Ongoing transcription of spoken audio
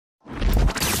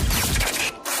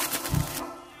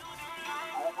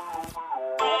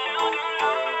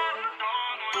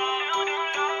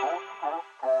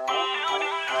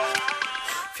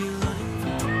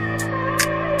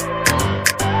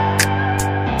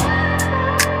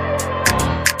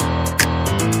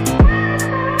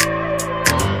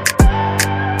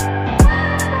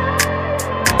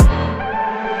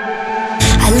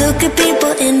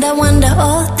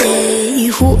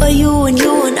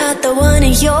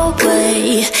your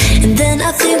way. And then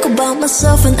I think about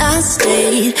myself and I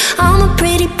state I'm a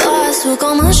pretty boss, look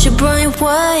on my shit bright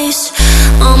ways.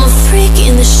 I'm a freak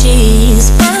in the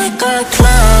sheets, but I got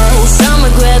clothes. I'ma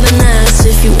grab an ass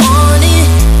if you want it.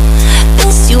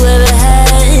 Best you ever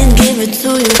had, give it to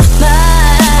you back.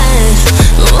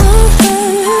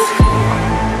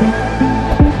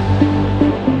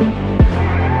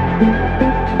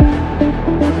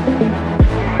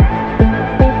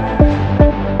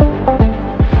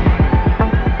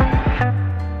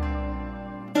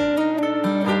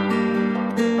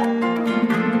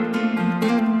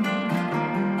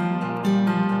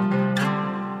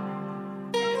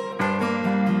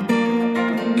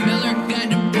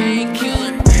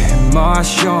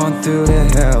 March on through the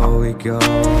hell we go.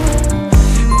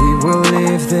 We will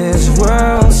leave this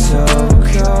world so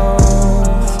cold.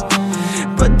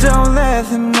 But don't let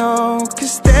them know,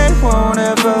 cause they won't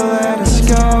ever let us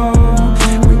go.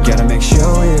 We gotta make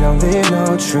sure we don't leave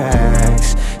no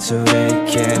tracks, so they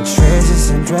can't trace us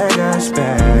and drag us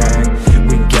back.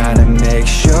 We gotta make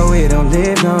sure we don't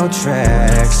leave no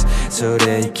tracks, so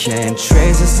they can't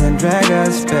trace us and drag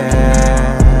us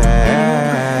back.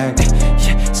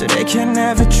 So they can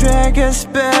never drag us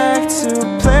back to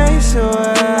a place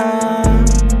where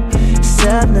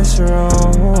sadness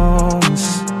roams,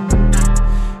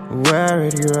 where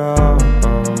it grows.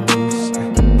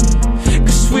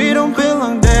 Cause we don't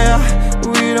belong there,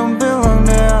 we don't belong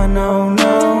there, no,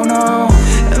 no, no.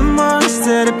 Amongst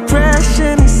the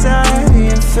depression, anxiety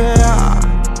and fear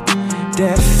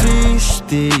that feast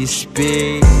these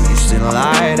beasts and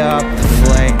light up the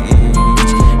flames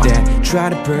that try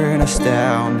to burn us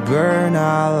down, burn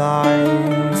our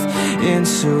life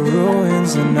into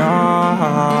ruins and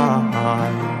night.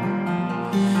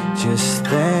 Just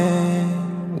think,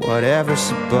 whatever's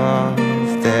above,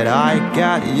 that I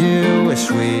got you as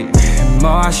we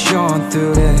march on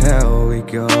through the hell we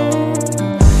go.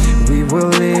 We will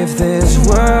leave this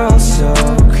world so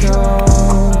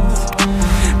cold.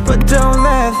 But don't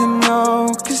let them know,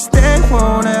 cause they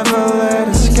won't ever let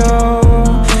us go.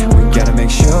 Gotta make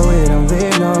sure we don't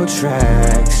leave no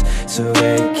tracks, so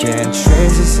they can't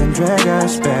trace us and drag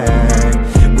us back.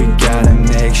 We gotta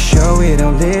make sure we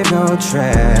don't leave no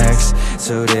tracks,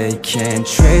 so they can't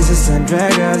trace us and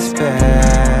drag us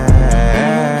back.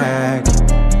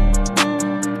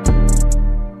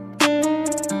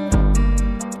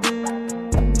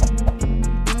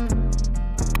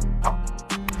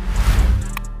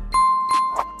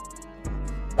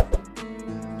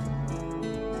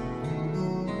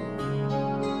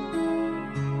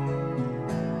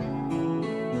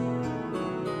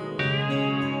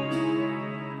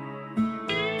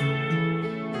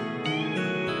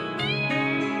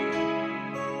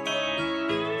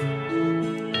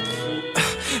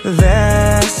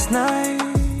 Last night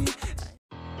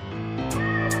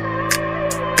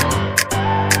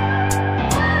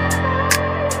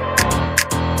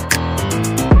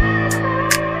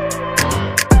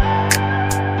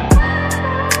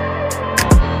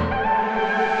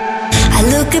I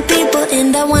look at people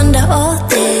and I wonder all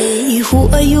day, who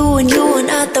are you and you are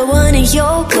not the one in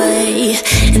your way.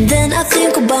 And then I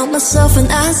think about myself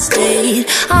and I state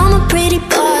I'm a pretty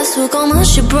boss, look on my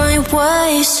shit bright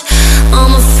ways.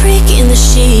 I'm a freak in the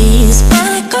sheets, but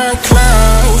I got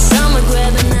clothes. I'ma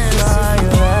grab an ass.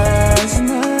 Last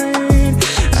night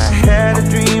I had a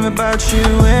dream about you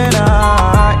and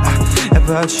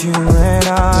about you and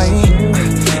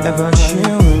about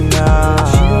you and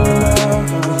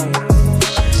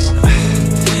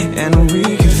and we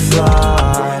could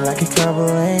fly like a couple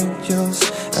angels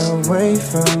away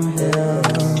from here,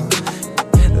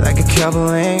 like a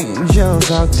couple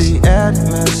angels out the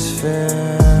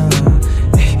atmosphere.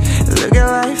 Look at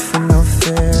life with no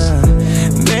fear.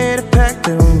 Made a pact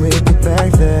that when we get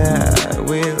back there,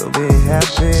 we'll be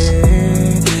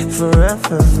happy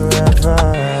forever, forever.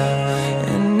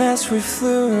 And as we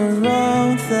flew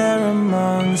around there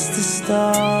amongst the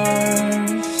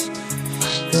stars,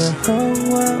 the whole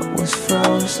world was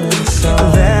frozen. So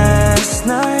last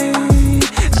night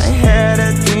I had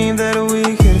a dream that we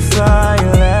could fly.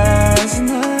 Last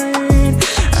night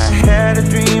I had a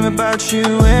dream about you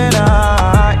and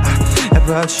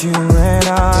about you and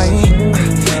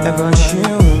about you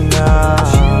and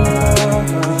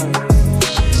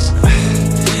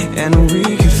and we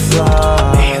could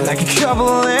fly like a couple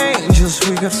of angels.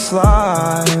 We could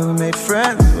fly. We made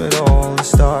friends with all the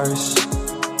stars,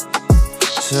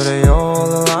 so they all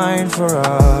aligned for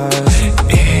us.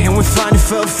 And we finally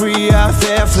felt free out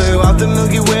there, flew out the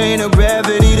Milky Way, no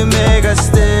gravity to make us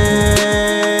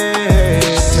stay.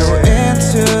 So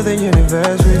into the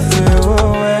universe we flew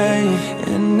away,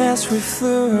 and guess we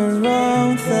flew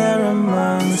around there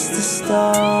amongst the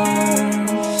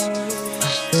stars.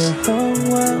 The whole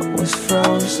world was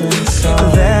frozen so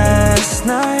last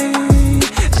night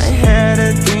I had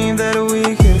a dream that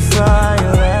we could fly.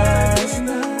 Last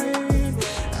night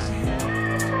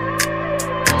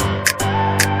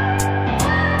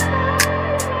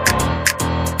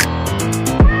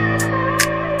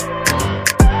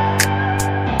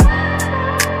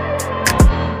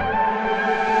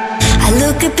I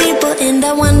look at people and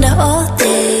I wonder all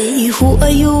day, who are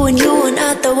you and you are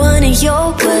not the one in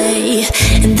your way.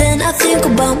 And then I think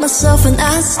about myself and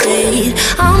I stayed.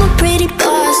 I'm a pretty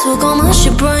boss who gon' mush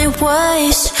your brain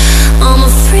waste. I'm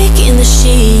a freak in the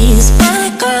sheets, but I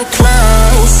got clothes.